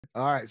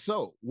All right,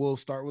 so we'll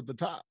start with the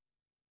top.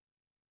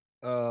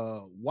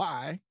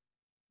 Why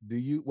do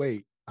you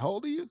wait? How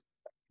old are you?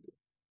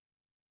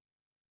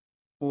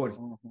 40.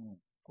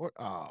 What?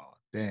 Oh,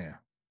 damn.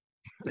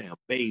 Damn,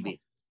 baby.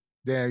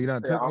 Damn, you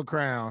done Yeah, took my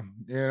crown.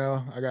 You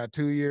know, I got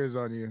 2 years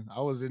on you.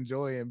 I was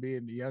enjoying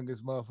being the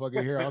youngest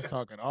motherfucker here. I was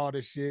talking all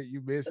this shit.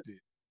 You missed it.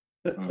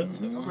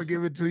 I'm gonna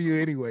give it to you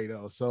anyway,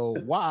 though. So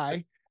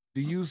why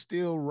do you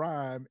still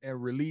rhyme and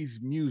release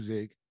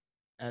music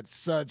at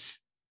such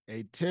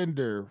a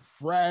tender,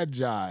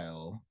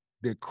 fragile,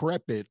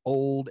 decrepit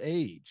old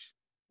age?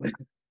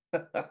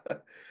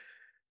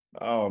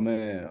 oh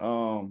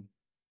man.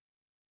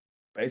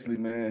 Basically,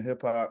 man,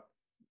 hip hop,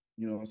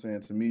 you know what I'm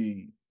saying, to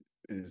me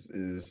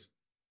is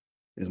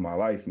my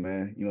life,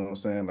 man. You know what I'm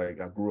saying? Like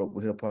I grew up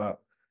with hip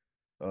hop.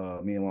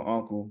 Me and my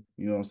uncle,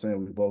 you know what I'm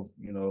saying, we both,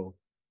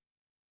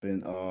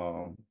 been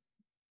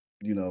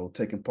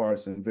taking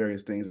parts in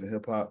various things in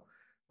hip hop.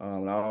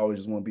 And I always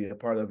just want to be a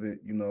part of it.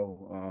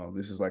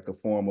 This is like a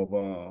form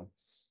of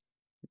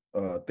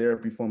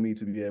therapy for me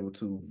to be able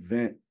to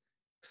vent,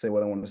 say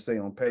what I want to say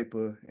on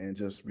paper and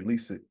just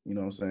release it, you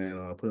know what I'm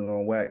saying? Put it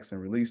on wax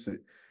and release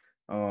it.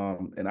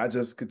 And I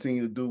just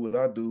continue to do what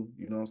I do,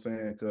 you know what I'm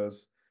saying?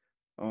 Because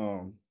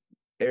um,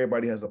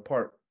 everybody has a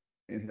part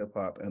in hip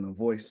hop and a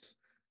voice.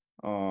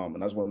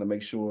 And I just wanted to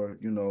make sure,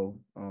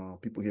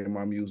 people hear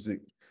my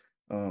music,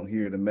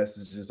 hear the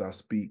messages I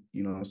speak,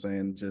 you know what I'm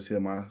saying? Just hear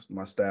my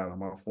style and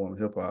my form of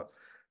hip hop.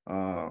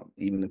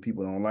 Even if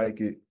people don't like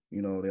it,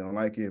 they don't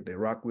like it. If they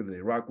rock with it,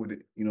 they rock with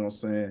it. You know what I'm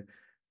saying?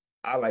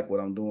 I like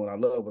what I'm doing. I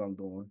love what I'm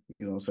doing.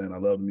 You know what I'm saying? I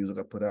love the music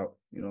I put out.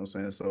 You know what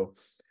I'm saying? So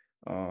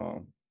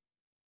um,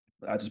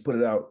 I just put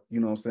it out, you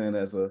know what I'm saying,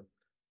 as a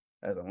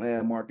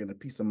landmark and a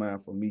peace of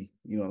mind for me,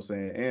 you know what I'm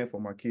saying, and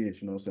for my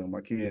kids, you know what I'm saying. My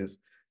kids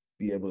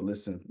be able to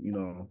listen,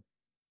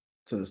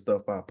 to the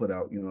stuff I put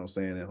out, you know what I'm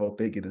saying, and hope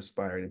they get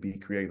inspired and be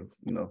creative.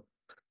 Hell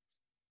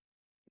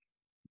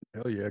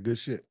yeah, good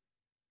shit.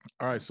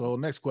 All right, so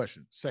next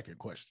question, second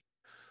question.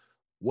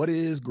 What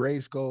is Gray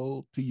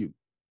Skull to you?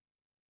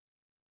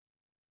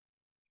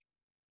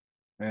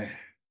 Man,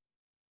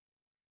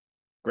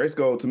 Grace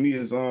Gold to me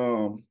is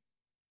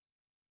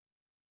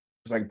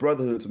it's like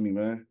brotherhood to me,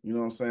 man. You know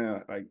what I'm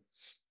saying? Like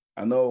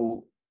I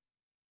know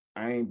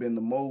I ain't been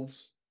the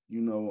most,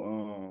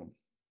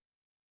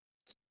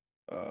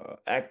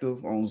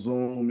 active on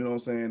Zoom, you know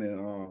what I'm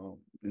saying,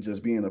 and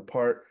just being a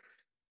part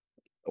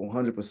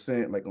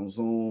 100% like on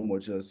Zoom or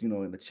just,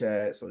 in the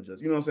chats or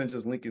just, you know what I'm saying,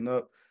 just linking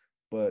up.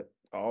 But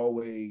I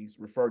always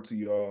refer to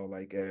y'all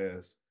like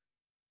as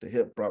the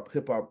hip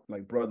hop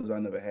like brothers I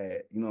never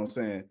had. You know what I'm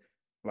saying?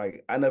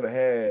 Like I never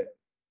had,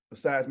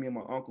 besides me and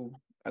my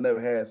uncle, I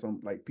never had some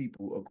like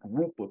people, a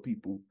group of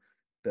people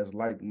that's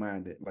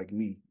like-minded like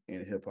me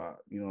in hip hop.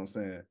 You know what I'm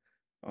saying?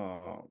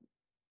 Um,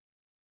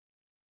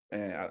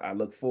 and I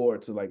look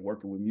forward to like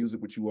working with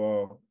music with you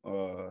all.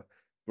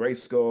 Great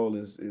Skull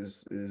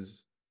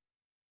is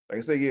like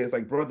I say, yeah, it's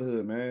like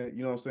brotherhood, man.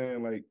 You know what I'm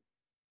saying? Like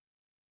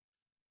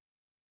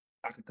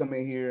I could come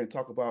in here and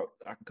talk about.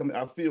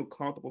 I feel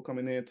comfortable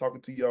coming in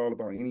talking to y'all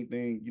about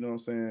anything. You know what I'm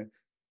saying?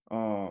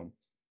 Um,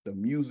 the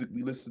music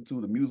we listen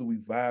to, the music we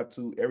vibe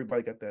to.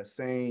 Everybody got that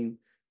same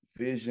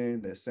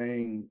vision, that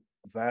same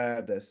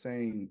vibe, that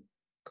same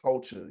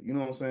culture. You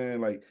know what I'm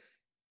saying? Like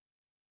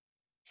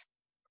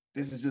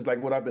this is just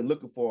like what I've been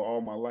looking for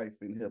all my life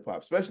in hip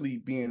hop, especially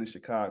being in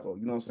Chicago.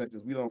 You know what I'm saying?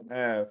 Because we don't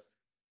have,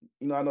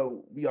 I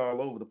know we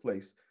all over the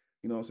place.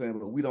 You know what I'm saying?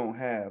 But we don't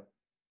have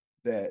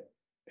that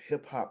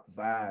hip hop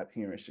vibe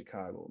here in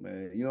Chicago,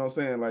 man. You know what I'm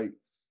saying? Like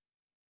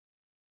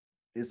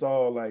it's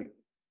all like,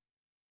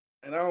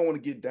 and I don't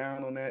want to get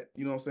down on that.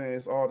 You know what I'm saying?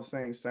 It's all the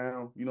same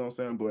sound. You know what I'm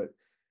saying? But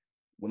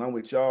when I'm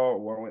with y'all,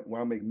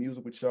 when I make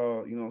music with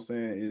y'all, you know what I'm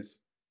saying?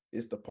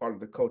 It's the part of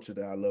the culture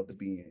that I love to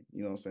be in.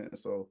 You know what I'm saying?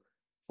 So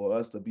for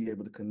us to be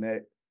able to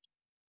connect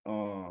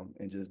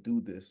and just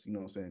do this, you know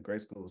what I'm saying?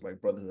 Grade school is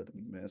like brotherhood to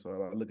me, man. So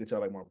I look at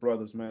y'all like my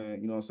brothers, man.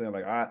 You know what I'm saying?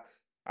 Like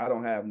I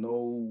don't have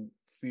no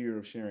fear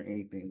of sharing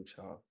anything with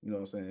y'all. You know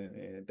what I'm saying?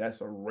 And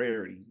that's a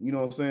rarity. You know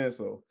what I'm saying?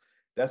 So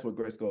that's what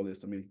Great Skull is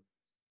to me.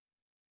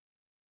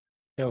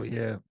 Hell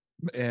yeah.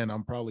 And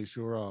I'm probably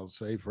sure I'll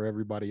say for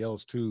everybody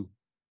else too.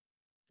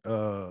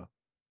 Uh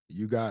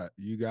you got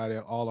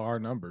all our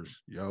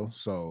numbers, yo.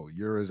 So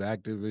you're as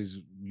active as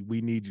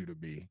we need you to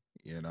be,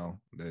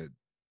 that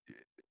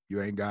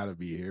you ain't gotta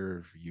be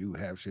here if you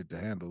have shit to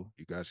handle.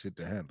 You got shit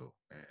to handle.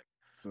 And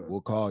So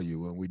we'll call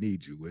you when we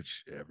need you,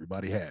 which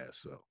everybody has.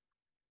 So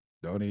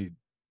don't need,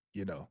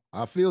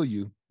 I feel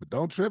you, but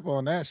don't trip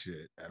on that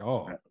shit at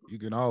all. You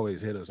can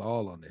always hit us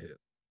all on the hip.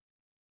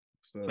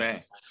 so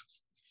Facts.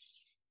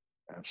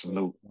 so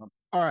Absolute.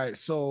 All right.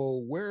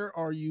 So where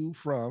are you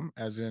from?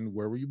 As in,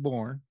 where were you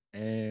born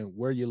and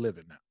where you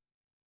living now?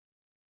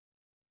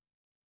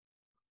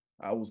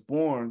 I was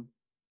born,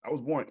 I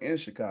was born in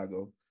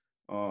Chicago.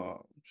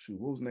 Shoot,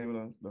 what was the name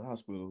of the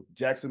hospital?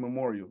 Jackson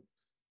Memorial.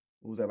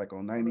 What was that like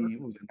on 90?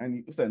 What was it,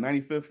 90? What's that,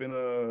 95th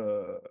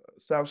in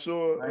South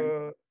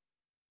Shore,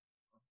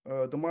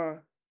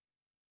 Demar?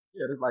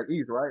 Yeah, it's like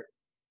East, right?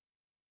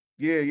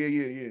 Yeah.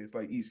 It's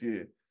like East,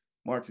 yeah.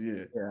 Market,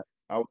 yeah. Yeah.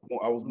 I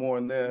was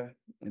born there,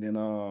 and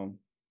then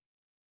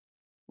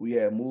we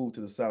had moved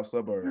to the south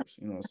suburbs,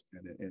 you know,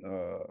 in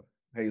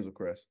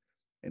Hazelcrest,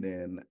 and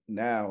then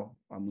now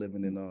I'm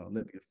living in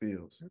Olympia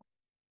Fields.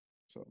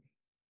 So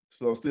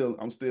I'm still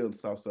in the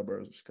south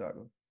suburbs of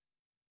Chicago.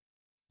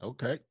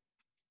 Okay.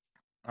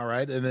 All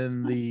right. And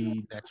then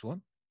the next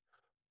one.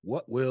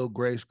 What will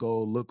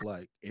Grayskull look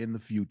like in the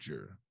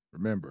future?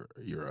 Remember,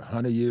 you're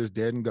 100 years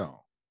dead and gone.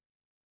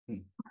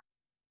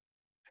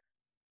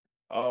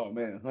 Oh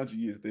man, 100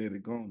 years dead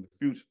and gone in the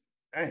future.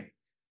 Dang.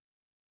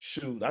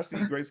 Shoot, I see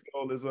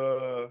Grayskull as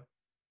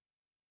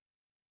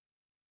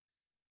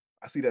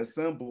I see that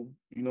symbol,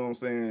 you know what I'm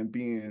saying,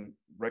 being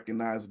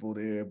recognizable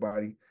to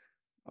everybody.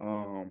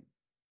 Um,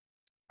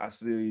 I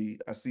see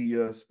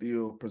us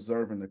still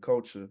preserving the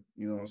culture,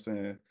 you know what I'm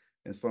saying,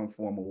 in some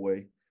form of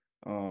way.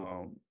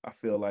 I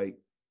feel like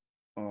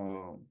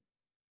um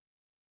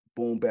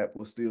boom bap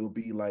will still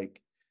be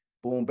like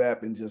boom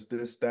bap and just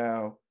this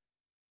style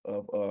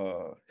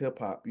of hip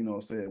hop, you know what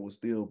I'm saying, will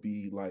still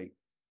be like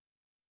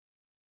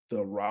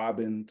the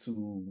Robin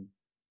to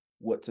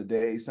what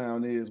today's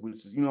sound is,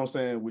 which is, you know what I'm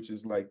saying, which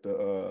is like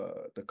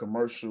the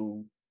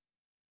commercial,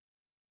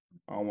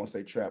 I don't want to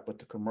say trap, but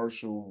the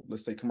commercial,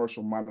 let's say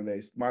commercial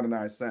modernized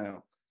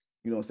sound,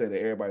 you know what I'm saying,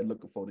 that everybody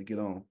looking for to get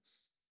on.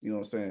 You know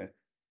what I'm saying?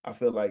 I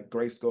feel like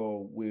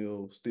Grayskull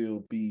will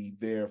still be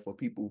there for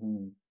people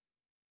who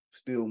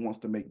still wants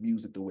to make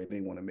music the way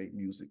they want to make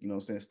music. You know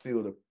what I'm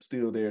saying?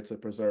 Still there to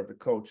preserve the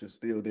culture,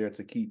 still there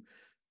to keep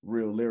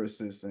real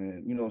lyricists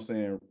and, you know what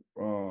I'm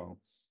saying,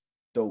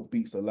 dope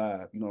beats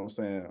alive. You know what I'm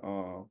saying?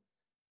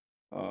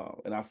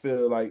 And I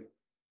feel like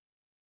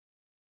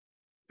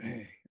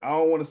I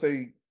don't want to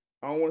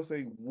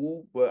say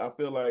woo, but I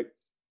feel like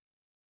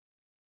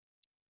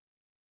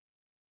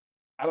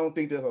I don't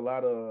think there's a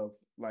lot of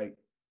like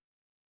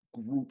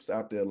groups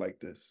out there like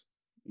this.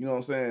 You know what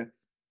I'm saying?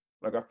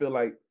 Like I feel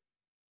like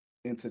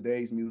in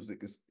today's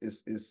music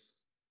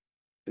is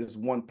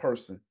one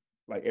person.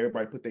 Like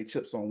everybody put their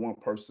chips on one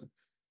person.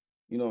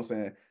 You know what I'm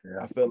saying?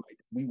 Yeah. I feel like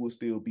we will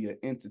still be an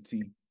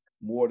entity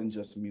more than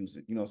just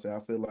music. You know what I'm saying?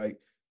 I feel like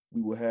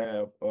we will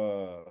have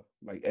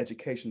like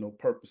educational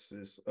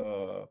purposes.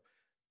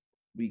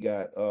 We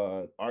got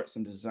arts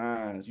and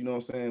designs, you know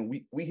what I'm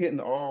saying? We hitting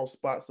all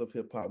spots of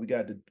hip hop. We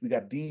got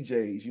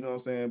DJs, you know what I'm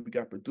saying? We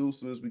got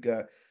producers, we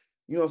got,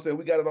 you know what I'm saying?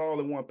 We got it all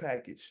in one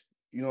package.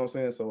 You know what I'm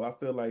saying? So I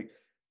feel like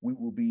we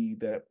will be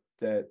that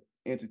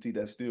entity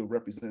that still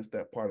represents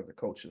that part of the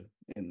culture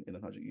in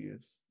 100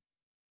 years.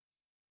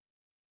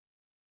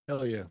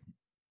 Hell yeah.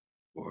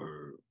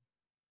 Word.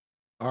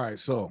 All right.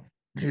 So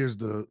here's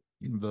the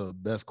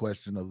best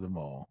question of them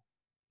all.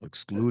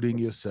 Excluding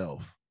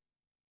yourself,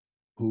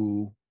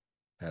 who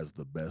has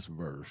the best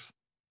verse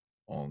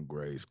on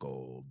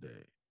Grayskull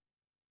Day?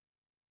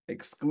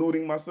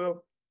 Excluding myself?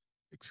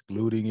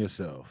 Excluding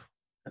yourself.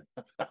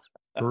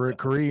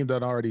 Kareem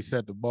done already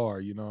set the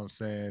bar, you know what I'm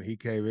saying? He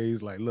came in,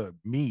 he's like, look,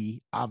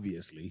 me,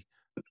 obviously,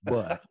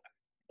 but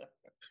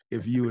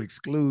if you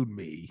exclude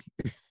me,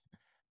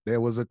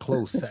 there was a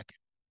close second.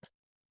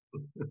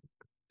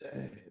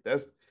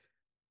 That's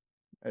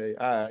hey,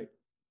 all right.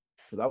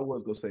 Because I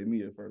was gonna say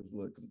me at first,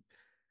 but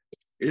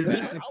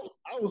man,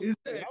 I was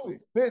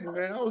spitting,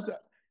 man. I was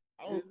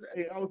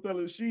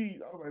telling she,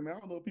 I was like, man, I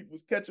don't know if people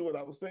was catching what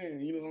I was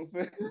saying. You know what I'm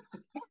saying?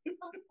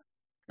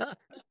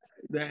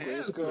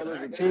 GRYSKLL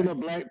is a team of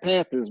Black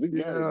Panthers. We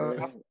got it, Yeah.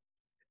 man.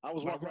 I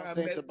was walking around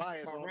saying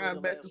Tobias all day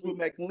rhyme matches last with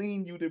week.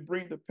 McLean, you to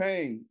bring the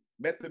pain.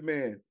 Method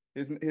Man.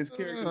 His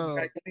character is Oh.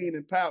 McLean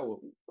in power.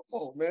 Come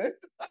on, man.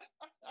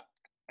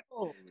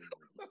 Oh.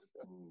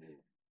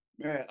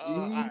 Man,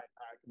 all right,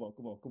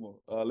 come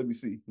on. Let me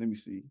see.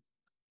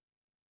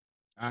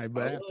 All right, I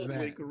but love after the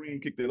way that,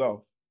 Kareem kicked it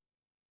off.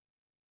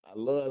 I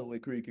love the way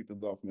Kareem kicked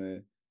it off,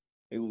 man.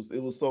 It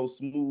was so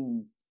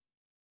smooth.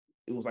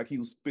 It was like he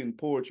was spitting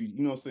poetry.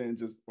 You know what I'm saying?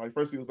 Just like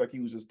first, it was like he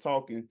was just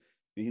talking.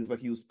 Then he was like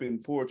he was spitting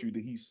poetry.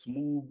 Then he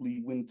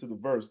smoothly went into the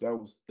verse. That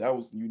was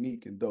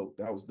unique and dope.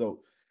 That was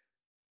dope.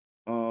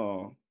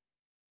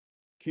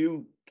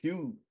 Q,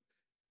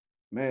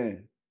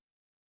 man,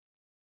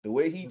 the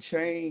way he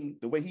chained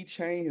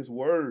his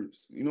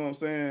words. You know what I'm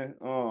saying?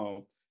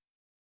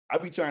 I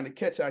be trying to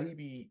catch how he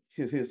be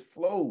his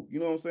flow. You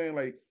know what I'm saying?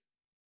 Like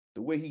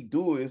the way he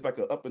do it, it's like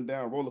an up and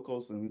down roller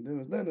coaster.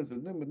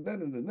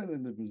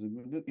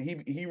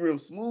 He real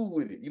smooth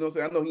with it. You know what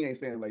I'm saying? I know he ain't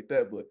saying it like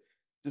that, but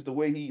just the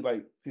way he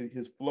like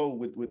his flow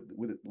with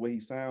the way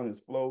he sound, his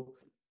flow.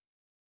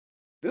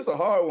 This is a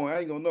hard one. I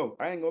ain't gonna know.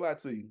 I ain't gonna lie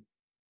to you.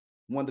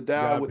 One to you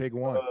dial gotta pick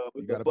one.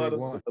 You gotta pick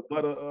one. with the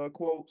butter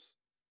quotes.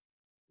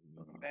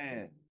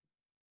 Man,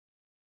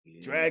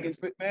 Dragon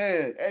Fit,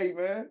 man. Hey,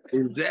 man.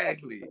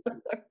 Exactly.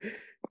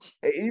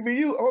 Hey, even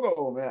you. Hold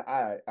on, man.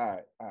 All right.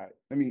 All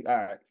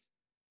right.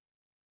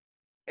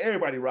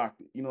 Everybody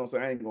rocked it. You know what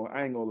I'm saying?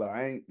 I ain't gonna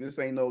lie. This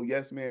ain't no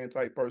yes man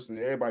type person.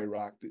 Everybody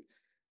rocked it.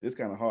 This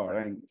kind of hard.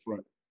 I ain't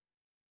front.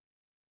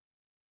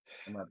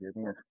 That might be a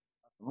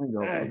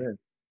lingo for Dang. this.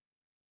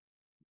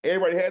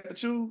 Everybody had to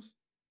choose.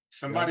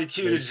 Somebody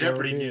cue they the sure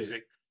Jeopardy did.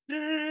 music.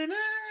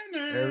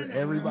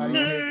 Everybody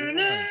pick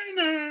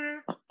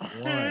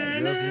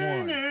one, just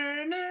one.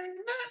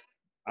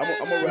 I'm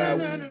gonna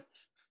ride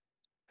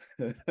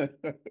with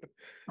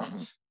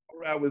I'll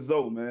ride with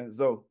Zoe, man.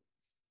 Zoe.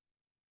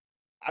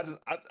 I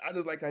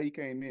just like how he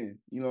came in.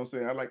 You know what I'm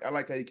saying? I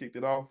like how he kicked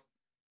it off.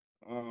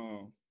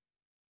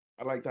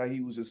 I liked how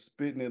he was just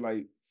spitting it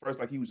like first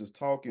like he was just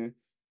talking,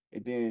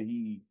 and then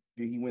he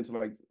went to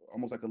like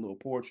almost like a little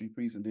poetry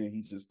piece, and then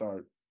he just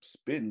started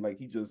spitting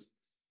like it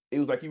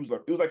was like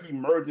he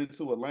merged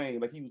into a lane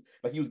like he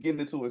was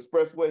getting into an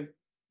expressway.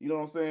 You know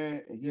what I'm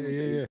saying? And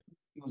Yeah.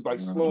 he was like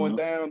slowing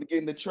down to get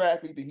in the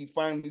traffic. Then he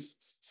finally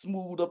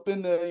smoothed up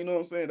in there. You know what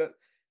I'm saying?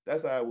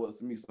 That's how it was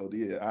to me. So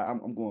yeah,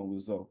 I'm going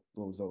with Zoe.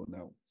 Go with Zoe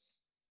now.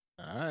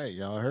 All right,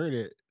 y'all heard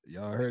it.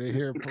 Y'all heard it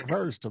here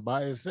first.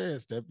 Tobias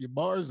said, "Step your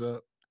bars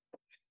up."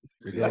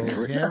 It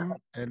goes him,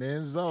 and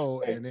then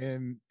Zoe, and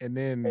then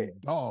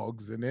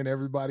dogs, and then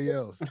everybody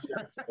else.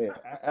 Hey,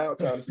 I'll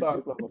try to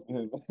start something for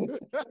him.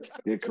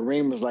 Yeah,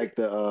 Kareem was like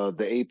the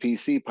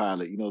APC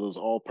pilot. You know those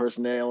all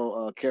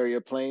personnel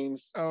carrier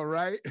planes. All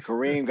right.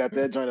 Kareem got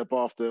that joint up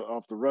off the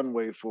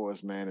runway for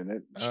us, man. And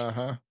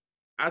that.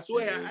 I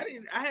swear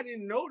I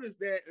hadn't noticed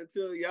that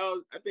until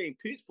y'all. I think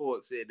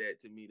Pitchfork said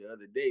that to me the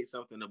other day.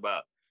 Something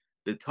about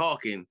the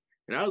talking,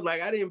 and I was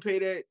like, I didn't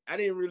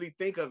really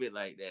think of it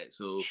like that.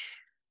 So,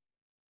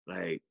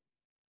 like,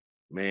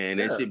 man,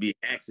 that should be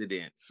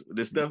accidents.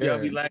 The stuff y'all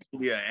be like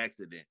should be an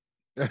accident.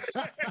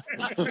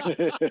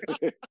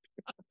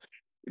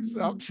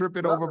 I'm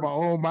tripping over my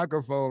own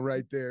microphone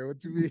right there.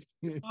 What you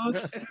mean?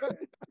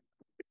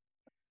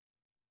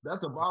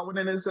 That's a ball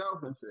within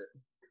itself and shit.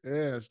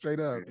 Yeah,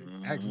 straight up.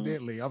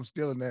 Accidentally. I'm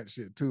stealing that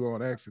shit too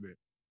on accident.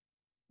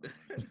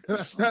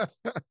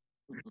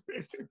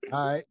 All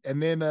right.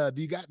 And then do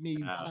you got any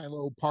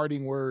final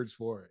parting words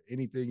for it?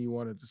 Anything you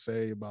wanted to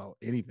say about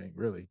anything,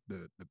 really?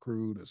 The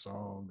crew, the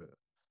song,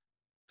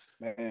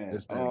 man.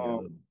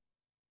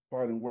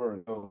 Parting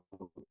words.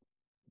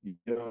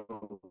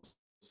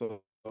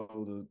 So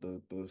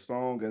the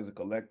song as a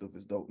collective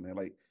is dope, man.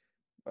 Like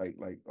I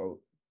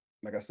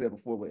said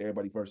before with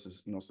everybody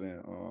versus, you know what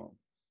I'm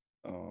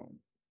saying?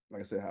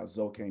 Like I said, how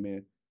Zoe came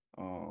in,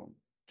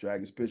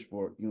 drag his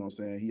pitchfork, you know what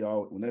I'm saying?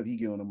 Whenever he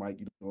get on the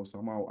mic, you know, so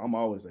I'm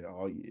always like,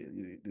 oh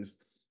yeah, this,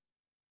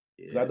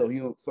 because I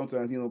know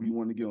sometimes he don't be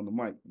wanting to get on the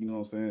mic, you know what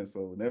I'm saying?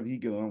 So whenever he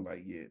get on, I'm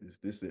like, yeah,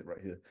 this it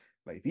right here.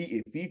 Like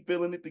if he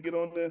feeling it to get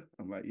on there,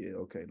 I'm like, yeah,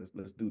 okay,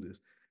 let's do this.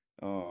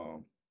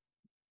 Q,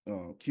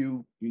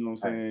 you know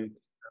what I'm saying?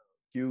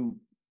 Q,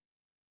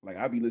 like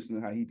I be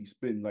listening to how he be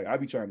spitting. Like I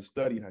be trying to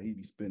study how he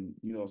be spitting,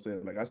 you know what I'm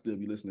saying? Like I still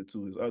be listening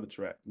to his other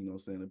track, you know what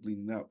I'm saying, and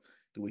bleeding out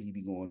the way he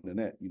be going in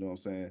that, you know what I'm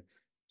saying?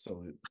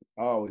 So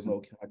I always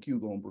know how Q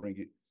gonna bring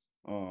it.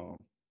 Al,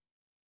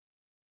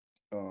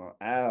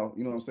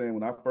 you know what I'm saying?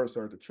 When I first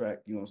heard the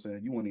track, you know what I'm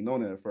saying, you wouldn't even know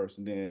that at first.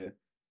 And then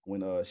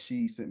when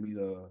she sent me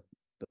the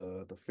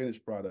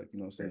finished product, you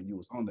know what I'm saying, you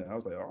was on that. I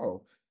was like,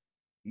 oh,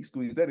 he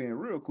squeezed that in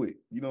real quick,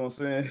 you know what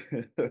I'm saying?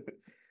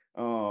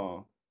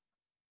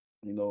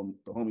 You know,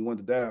 the homie went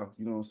to down,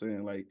 you know what I'm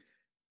saying? Like,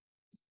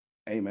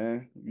 hey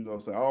man, you know what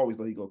I'm saying? I always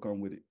know he gonna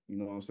come with it, you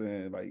know what I'm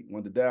saying? Like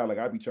when the down, like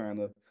I be trying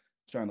to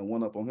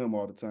one up on him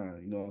all the time,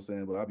 you know what I'm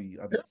saying? But I be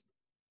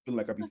feeling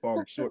like I be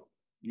falling short,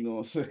 you know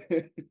what I'm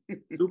saying?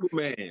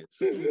 Superman.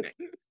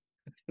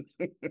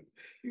 Did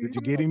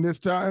you get him this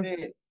time?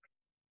 Did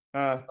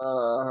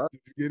you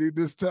get him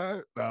this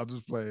time? No, I'm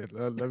just playing.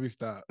 Let me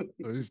stop.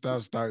 Let me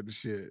stop starting the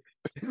shit.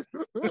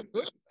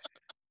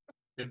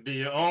 It'd be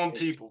your own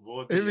people,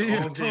 boy. It'd be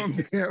your own people.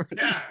 Yeah.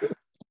 It'd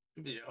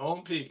be your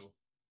own people.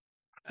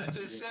 I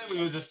just said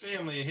we was a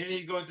family, and here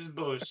you go with this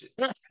bullshit.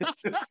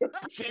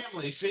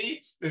 Family,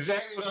 see?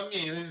 Exactly what I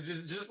mean. It's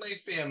just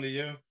like family,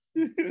 yo.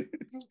 You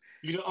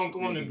the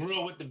uncle on the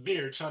grill with the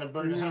beer trying to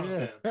burn the house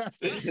down.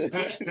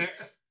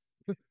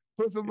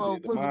 Put some more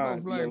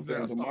flames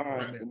down. The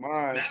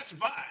mind. That's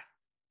fine.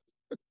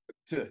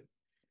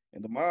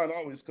 And the mind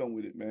always come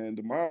with it, man.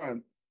 The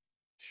mind,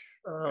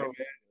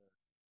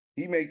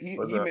 hey, man,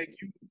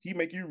 he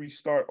make you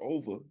restart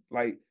over.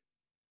 Like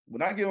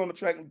when I get on the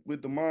track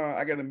with the mind,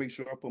 I got to make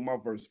sure I put my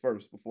verse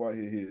first before I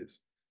hit his.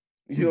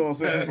 You know what I'm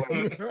saying?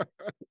 Like,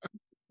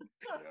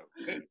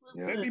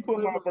 let me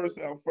put my verse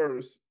out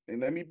first, and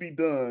let me be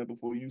done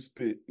before you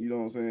spit. You know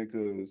what I'm saying?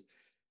 Because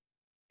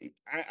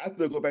I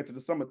still go back to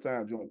the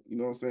summertime joint. You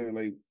know what I'm saying?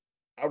 Like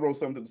I wrote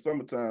something to the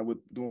summertime with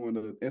doing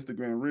the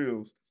Instagram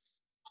reels,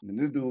 and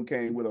this dude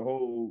came with a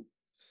whole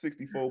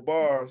 64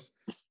 bars.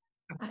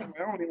 I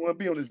don't even want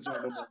to be on this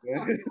joint no more,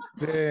 man.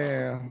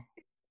 Damn.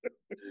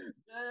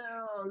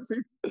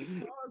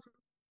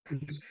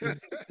 In 64. I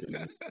mean,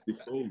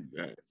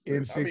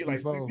 like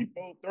 64,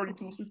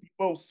 32,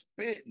 64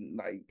 spitting.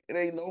 Like, it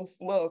ain't no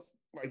fluff.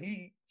 Like,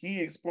 he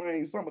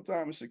explained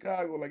summertime in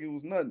Chicago like it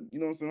was nothing. You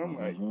know what I'm saying? I'm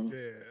like, all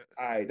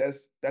right,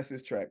 that's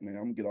his track, man.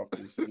 I'm going to get off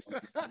this.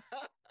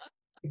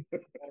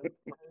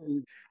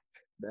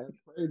 That's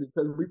crazy.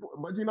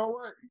 But you know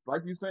what?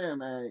 Like you saying,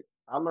 man,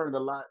 I learned a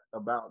lot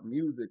about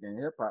music and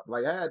hip hop.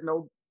 Like I had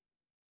no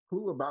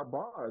cool about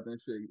bars and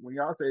shit. When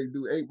y'all say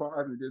do 8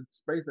 bars and just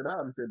space it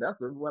out and shit, that's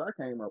what I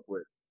came up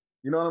with.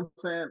 You know what I'm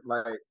saying?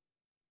 Like,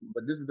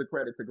 but this is the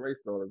credit to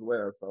GRYSKLL as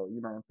well. So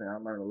you know what I'm saying? I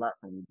learned a lot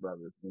from you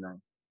brothers. You know,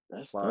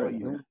 That's as far as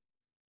dope, man.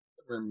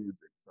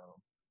 music. So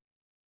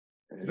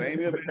Same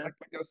here, man. Like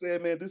I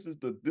said, man,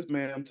 this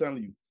man, I'm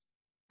telling you,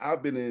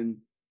 I've been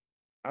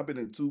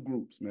in 2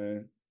 groups,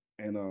 man.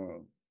 And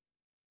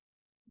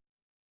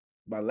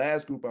my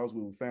last group I was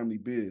with Family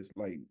Biz.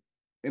 Like,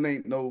 it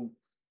ain't no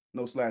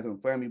slack on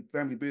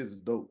family biz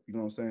is dope. You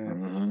know what I'm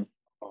saying?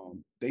 Mm-hmm.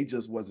 They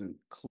just wasn't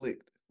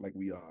clicked like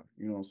we are.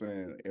 You know what I'm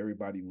saying?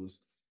 Everybody was,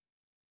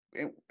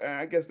 and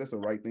I guess that's the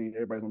right thing.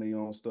 Everybody's on their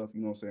own stuff,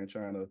 you know what I'm saying,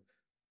 trying to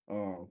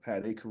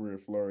have their career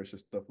flourish and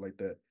stuff like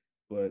that.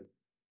 But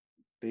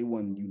they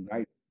wasn't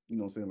united, you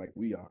know what I'm saying, like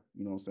we are.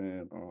 You know what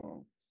I'm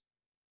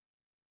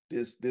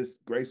saying? This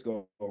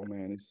GRYSKLL,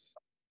 man,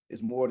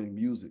 it's more than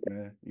music,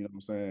 man. You know what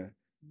I'm saying?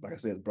 Like I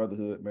said, it's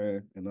brotherhood,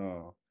 man, and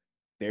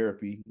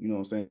therapy, you know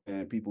what I'm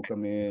saying? People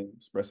come in,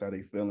 express how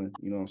they feeling,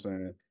 you know what I'm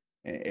saying?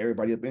 And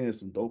everybody up in here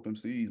some dope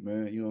MCs,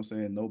 man. You know what I'm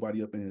saying?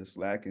 Nobody up in here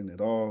slacking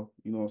at all.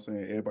 You know what I'm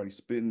saying? Everybody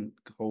spitting,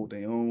 hold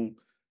their own.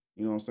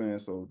 You know what I'm saying?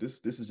 So this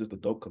is just a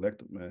dope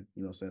collective, man.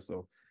 You know what I'm saying?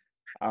 So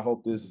I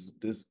hope this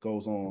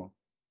goes on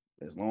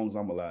as long as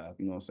I'm alive.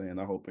 You know what I'm saying?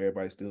 I hope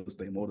everybody still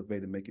stay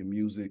motivated making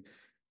music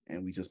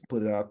and we just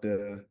put it out there,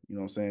 you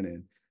know what I'm saying?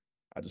 And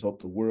I just hope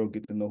the world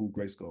get to know who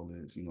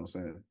GRYSKLL is, you know what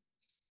I'm saying?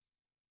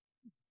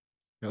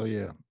 Hell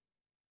yeah.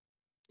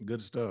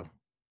 Good stuff.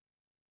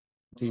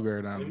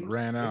 T-Bear done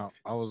ran out.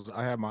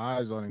 I had my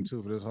eyes on him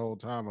too for this whole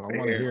time. I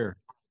want to hear.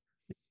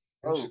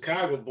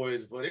 Chicago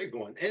boys, boy, they're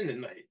going in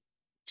tonight.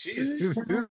 Jesus.